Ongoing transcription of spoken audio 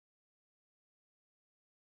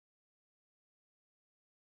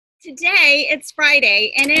Today, it's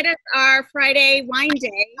Friday, and it is our Friday wine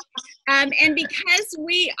day. And because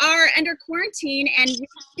we are under quarantine and we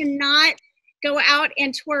cannot go out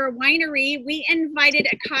and tour a winery, we invited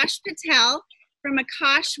Akash Patel from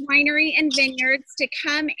Akash Winery and Vineyards to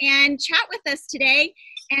come and chat with us today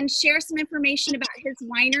and share some information about his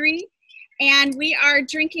winery. And we are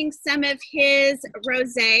drinking some of his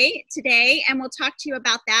rosé today, and we'll talk to you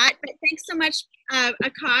about that. But thanks so much,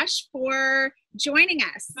 Akash, for joining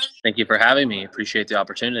us. Thank you for having me. Appreciate the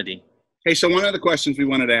opportunity. Hey, so one of the questions we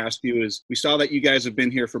wanted to ask you is, we saw that you guys have been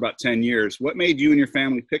here for about 10 years. What made you and your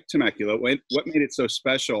family pick Temecula? What made it so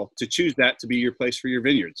special to choose that to be your place for your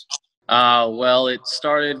vineyards? Well, it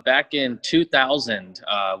started back in 2000.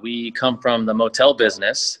 We come from the motel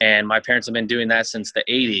business, and my parents have been doing that since the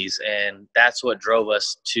 80s, and that's what drove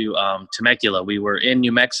us to Temecula. We were in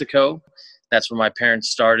New Mexico. That's where my parents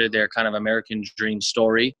started their kind of American dream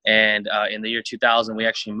story. And in the year 2000, we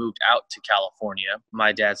actually moved out to California.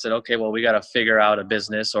 My dad said, okay, well, we got to figure out a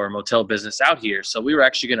business or a motel business out here. So we were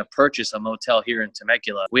actually going to purchase a motel here in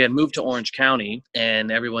Temecula. We had moved to Orange County,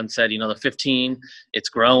 and everyone said, the 15, it's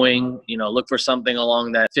growing, look for something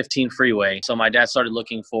along that 15 freeway. So my dad started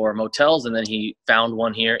looking for motels, and then he found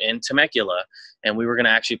one here in Temecula. And we were going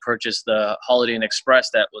to actually purchase the Holiday Inn Express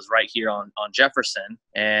that was right here on Jefferson.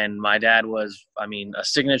 And my dad was, a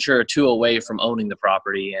signature or two away from owning the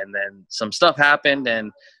property. And then some stuff happened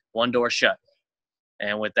and one door shut.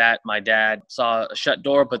 And with that, my dad saw a shut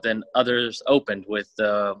door, but then others opened with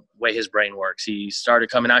the way his brain works. He started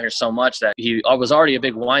coming out here so much that he was already a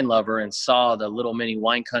big wine lover and saw the little mini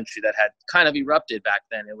wine country that had kind of erupted back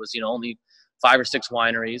then. It was, only 5 or 6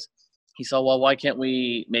 wineries. He said, well, why can't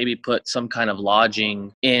we maybe put some kind of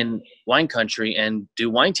lodging in wine country and do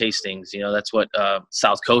wine tastings? That's what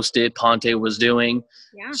South Coast did. Ponte was doing.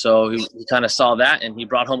 Yeah. So he kind of saw that, and he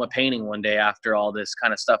brought home a painting one day after all this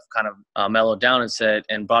kind of stuff kind of mellowed down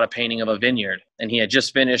and brought a painting of a vineyard. And he had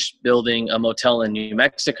just finished building a motel in New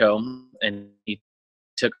Mexico, and he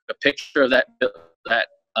took a picture of that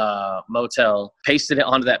motel, pasted it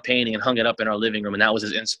onto that painting, and hung it up in our living room. And that was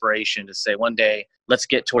his inspiration to say, one day, let's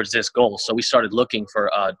get towards this goal. So we started looking for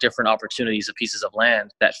different opportunities of pieces of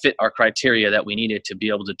land that fit our criteria that we needed to be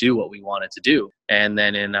able to do what we wanted to do. And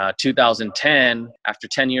then in 2010, after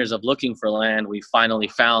 10 years of looking for land, we finally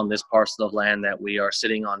found this parcel of land that we are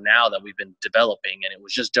sitting on now that we've been developing. And it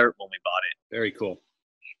was just dirt when we bought it. Very cool.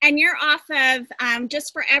 And you're off of,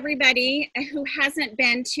 just for everybody who hasn't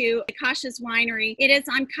been to Akash's Winery, it is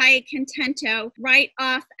on Calle Contento, right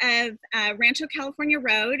off of Rancho California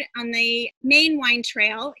Road on the main wine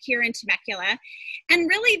trail here in Temecula. And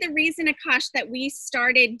really the reason, Akash, that we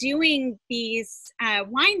started doing these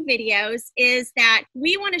wine videos is that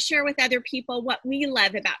we want to share with other people what we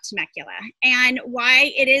love about Temecula and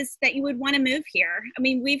why it is that you would want to move here.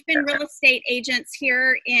 We've been real estate agents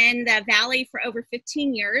here in the Valley for over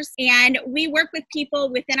 15 years. And we work with people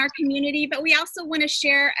within our community, but we also want to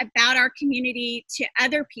share about our community to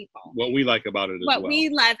other people. What we like about it as well. What we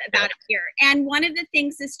love about it here. And one of the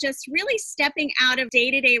things is just really stepping out of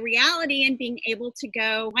day-to-day reality and being able to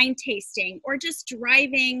go wine tasting or just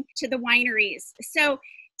driving to the wineries. So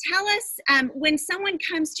tell us, when someone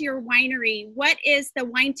comes to your winery, what is the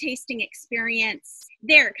wine tasting experience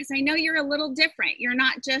there? Because I know you're a little different. You're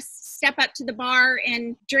not just step up to the bar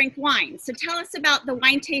and drink wine. So tell us about the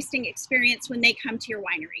wine tasting experience when they come to your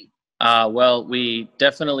winery. Well, we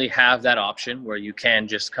definitely have that option where you can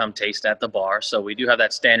just come taste at the bar. So we do have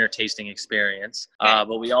that standard tasting experience.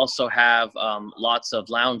 But we also have lots of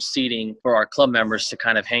lounge seating for our club members to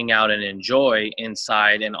kind of hang out and enjoy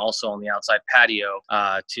inside, and also on the outside patio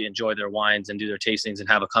to enjoy their wines and do their tastings and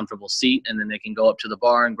have a comfortable seat. And then they can go up to the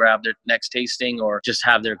bar and grab their next tasting, or just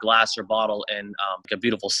have their glass or bottle in a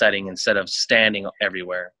beautiful setting instead of standing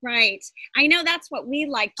everywhere. Right. I know that's what we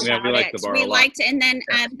liked about we like it. The bar we a lot. liked, and then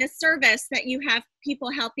the service that you have people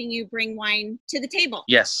helping you bring wine to the table.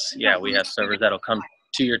 Yes. Yeah. We have servers that'll come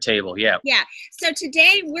to your table. Yeah. Yeah. So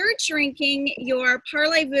today we're drinking your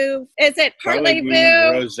Parlez-Vous. Is it Parlez-Vous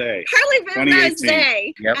Parlez-Vous Rosé? Parlez-Vous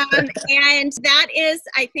Rosé. Yep. And that is,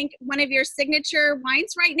 I think, one of your signature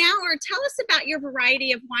wines right now. Or tell us about your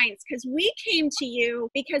variety of wines, because we came to you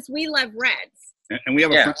because we love reds. And we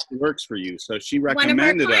have a friend who works for you, so she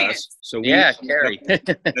recommended us. So Carrie. That's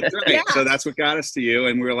right. Yeah. So that's what got us to you,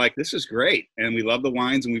 and we were like, "This is great," and we love the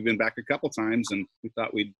wines, and we've been back a couple times, and we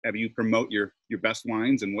thought we'd have you promote your best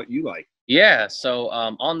wines and what you like. Yeah. So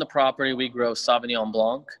on the property, we grow Sauvignon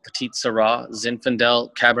Blanc, Petit Syrah, Zinfandel,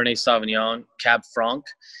 Cabernet Sauvignon, Cab Franc.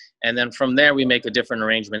 And then from there, we make a different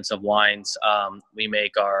arrangements of wines. We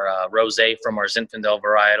make our rosé from our Zinfandel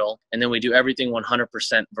varietal. And then we do everything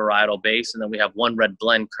 100% varietal base. And then we have one red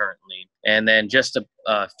blend currently. And then just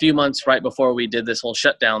a few months right before we did this whole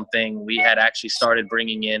shutdown thing, we had actually started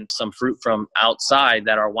bringing in some fruit from outside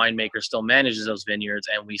that our winemaker still manages those vineyards,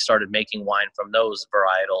 and we started making wine from those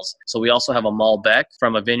varietals. So we also have a Malbec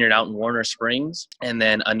from a vineyard out in Warner Springs, and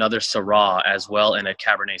then another Syrah as well, and a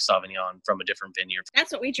Cabernet Sauvignon from a different vineyard.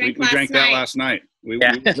 That's what we drank We last drank night. that last night. We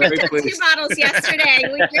took 2 bottles yesterday.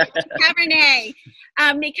 We drank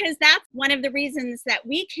Cabernet because that's one of the reasons that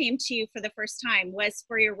we came to you for the first time was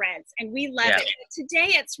for your reds, and we love it.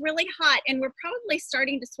 Today it's really hot, and we're probably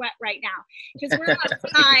starting to sweat right now because we're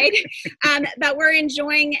outside, but we're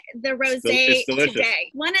enjoying the rosé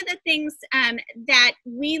today. One of the things that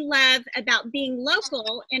we love about being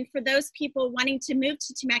local, and for those people wanting to move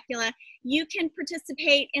to Temecula, you can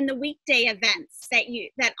participate in the weekday events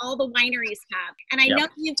that all the wineries have. And I know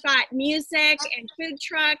you've got music and food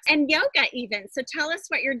trucks and yoga even. So tell us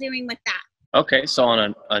what you're doing with that. Okay, so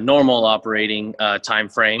on a normal operating time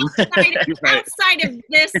frame. Outside of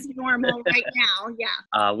this normal right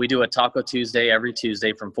now, we do a Taco Tuesday every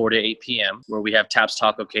Tuesday from 4 to 8 p.m. where we have Taps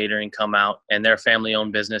Taco Catering come out, and they're a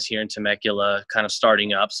family-owned business here in Temecula, kind of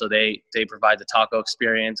starting up. So they provide the taco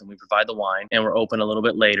experience, and we provide the wine, and we're open a little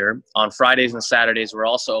bit later. On Fridays and Saturdays, we're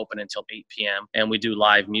also open until 8 p.m., and we do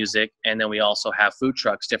live music, and then we also have food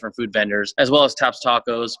trucks, different food vendors, as well as Taps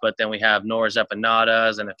Tacos, but then we have Nora's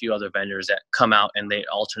Empanadas and a few other vendors that come out, and they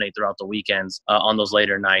alternate throughout the weekends on those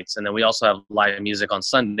later nights. And then we also have live music on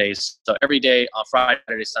Sundays. So every day on Friday,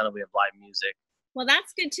 Saturday, Sunday, we have live music. Well,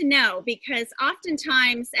 that's good to know, because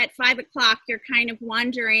oftentimes at 5 o'clock, you're kind of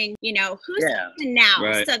wondering, who's open now?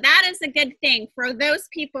 Right. So that is a good thing for those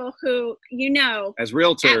people who, as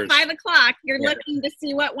realtors, at 5 o'clock, you're looking to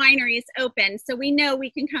see what winery is open. So we know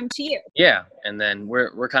we can come to you. Yeah. And then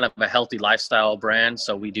we're kind of a healthy lifestyle brand.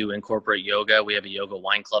 So we do incorporate yoga. We have a yoga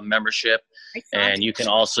wine club membership, and you can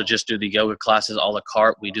also just do the yoga classes a la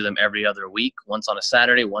carte. We do them every other week, once on a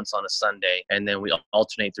Saturday, once on a Sunday. And then we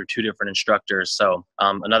alternate through 2 different instructors. So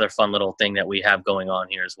another fun little thing that we have going on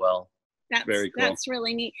here as well. That's very cool. That's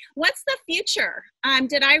really neat. What's the future?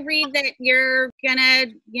 Did I read that you're gonna,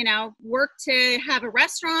 work to have a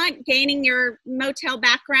restaurant, gaining your motel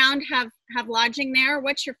background, have lodging there?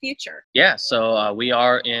 What's your future? Yeah, so we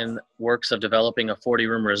are in works of developing a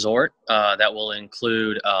 40-room resort that will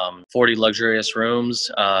include 40 luxurious rooms,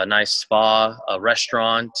 a nice spa, a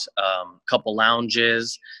restaurant, a couple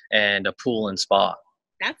lounges, and a pool and spa.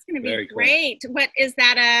 That's going to be great. Cool. What is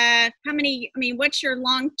that? What's your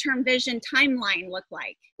long-term vision timeline look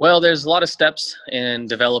like? Well, there's a lot of steps in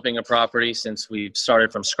developing a property since we've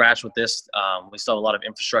started from scratch with this. We still have a lot of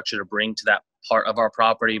infrastructure to bring to that part of our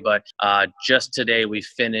property, but just today we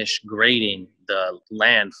finished grading the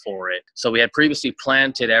land for it. So we had previously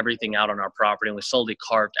planted everything out on our property, and we slowly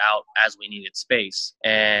carved out as we needed space.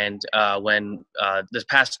 And when this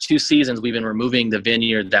past 2 seasons, we've been removing the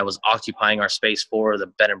vineyard that was occupying our space for the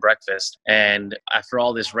bed and breakfast. And after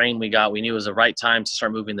all this rain we got, we knew it was the right time to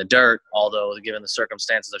start moving the dirt. Although given the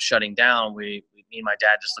circumstances of shutting down, me and my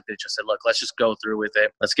dad just looked at each other and said, look, let's just go through with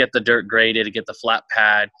it. Let's get the dirt graded, get the flat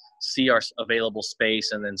pad, see our available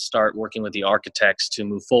space, and then start working with the architects to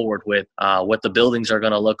move forward with what the buildings are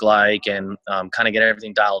going to look like, and kind of get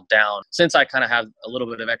everything dialed down, since I kind of have a little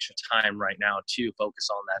bit of extra time right now to focus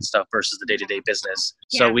on that stuff versus the day-to-day business.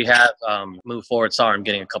 Yeah. So we have moved forward. Sorry, I'm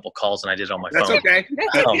getting a couple calls and I did it on my phone. That's okay.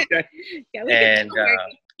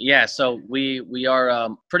 Yeah, so we are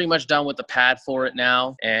pretty much done with the pad for it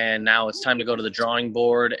now, and now it's time to go to the drawing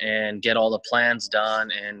board and get all the plans done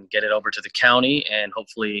and get it over to the county, and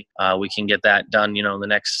hopefully we can get that done, in the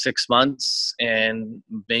next 6 months, and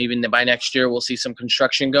maybe by next year we'll see some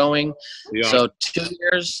construction going. Yeah. So 2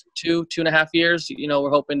 years, two and a half years, we're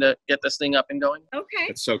hoping to get this thing up and going. Okay.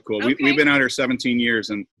 That's so cool. Okay. We've been out here 17 years,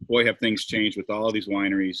 and boy, have things changed with all these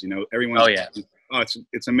wineries. Everyone's. Oh yeah. Oh,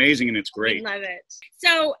 it's amazing, and it's great. I love it.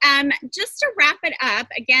 So just to wrap it up,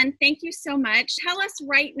 again, thank you so much. Tell us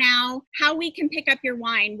right now how we can pick up your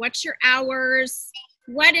wine. What's your hours?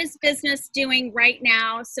 What is business doing right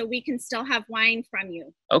now so we can still have wine from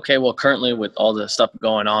you? Okay, well, currently with all the stuff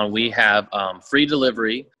going on, we have free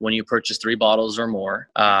delivery when you purchase 3 bottles or more.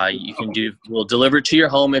 We'll deliver it to your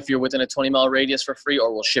home if you're within a 20-mile radius for free,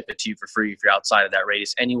 or we'll ship it to you for free if you're outside of that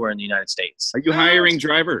radius anywhere in the United States. Are you hiring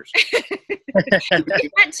drivers?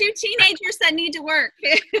 We've got 2 teenagers that need to work.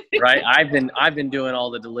 Right, I've been doing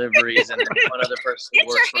all the deliveries, and then one other person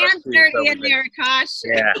works for us. Get your hands dirty in there, Akash.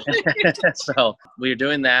 Yeah. So we're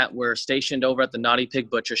doing that. We're stationed over at the Naughty Pig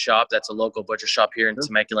Butcher Shop. That's a local butcher shop here in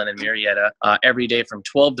Temecula. Temecula and Murrieta, every day from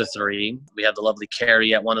 12 to 3. We have the lovely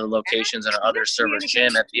Carrie at one of the locations and our other server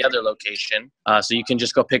Jim at the other location. So you can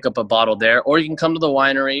just go pick up a bottle there, or you can come to the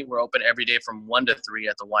winery. We're open every day from 1 to 3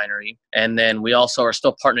 at the winery. And then we also are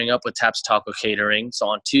still partnering up with Taps Taco Catering. So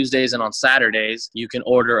on Tuesdays and on Saturdays, you can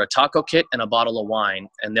order a taco kit and a bottle of wine,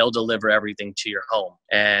 and they'll deliver everything to your home.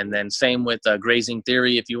 And then same with Grazing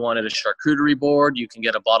Theory. If you wanted a charcuterie board, you can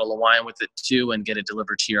get a bottle of wine with it too and get it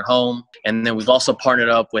delivered to your home. And then we've also partnered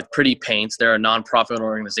up with Pretty Paints. They're a nonprofit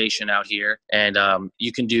organization out here. And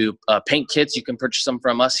you can do paint kits. You can purchase them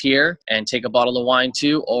from us here and take a bottle of wine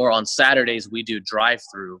too. Or on Saturdays, we do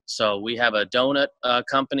drive-through. So we have a donut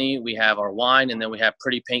company, we have our wine, and then we have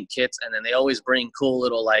Pretty Paint kits. And then they always bring cool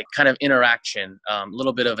little like kind of interaction, a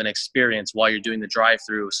little bit of an experience while you're doing the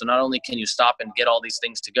drive-through. So not only can you stop and get all these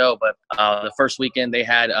things to go, but the first weekend they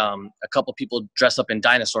had a couple people dress up in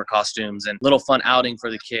dinosaur costumes and little fun outing for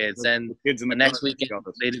the kids. And the next weekend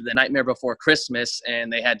they did the Nightmare Before Christmas,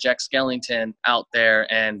 and they had Jack Skellington out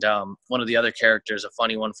there and one of the other characters, a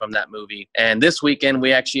funny one from that movie. And this weekend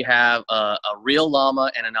we actually have a real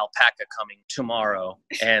llama and an alpaca coming tomorrow,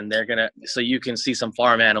 and they're gonna, so you can see some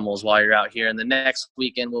farm animals while you're out here. And the next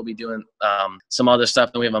weekend we'll be doing some other stuff.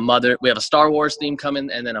 And we have a Star Wars theme coming,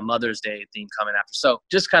 and then a Mother's Day theme coming after. So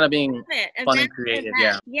just kind of being fun and creative.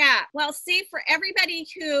 Yeah. Well, see, for everybody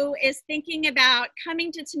who is thinking about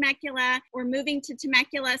coming to Temecula or moving to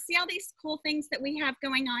Temecula, see all these cool things that we have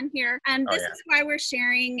going on here. This is why we're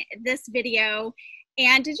sharing this video.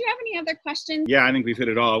 And did you have any other questions? Yeah, I think we've hit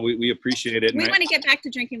it all. We appreciate it. We want to get back to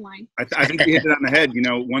drinking wine. I think we hit it on the head. You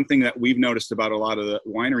know, one thing that we've noticed about a lot of the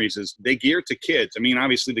wineries is they gear to kids. I mean,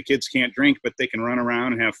 obviously the kids can't drink, but they can run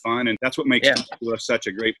around and have fun. And that's what makes Temecula such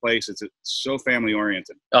a great place. It's so family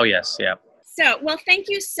oriented. Oh, yes. Yeah. So, well, thank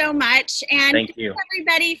you so much. And thank you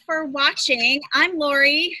everybody for watching. I'm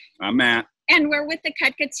Lori. I'm Matt. And we're with the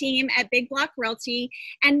Cutka team at Big Block Realty.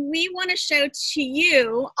 And we want to show to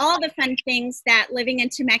you all the fun things that living in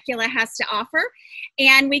Temecula has to offer.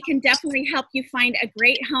 And we can definitely help you find a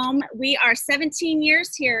great home. We are 17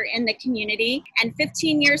 years here in the community and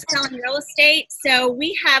 15 years selling real estate. So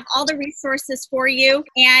we have all the resources for you.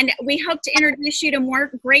 And we hope to introduce you to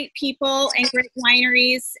more great people and great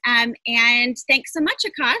wineries. And thanks so much,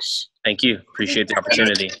 Akash. Thank you. Appreciate the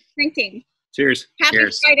opportunity. Drinking. Cheers. Happy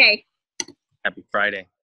Friday. Happy Friday.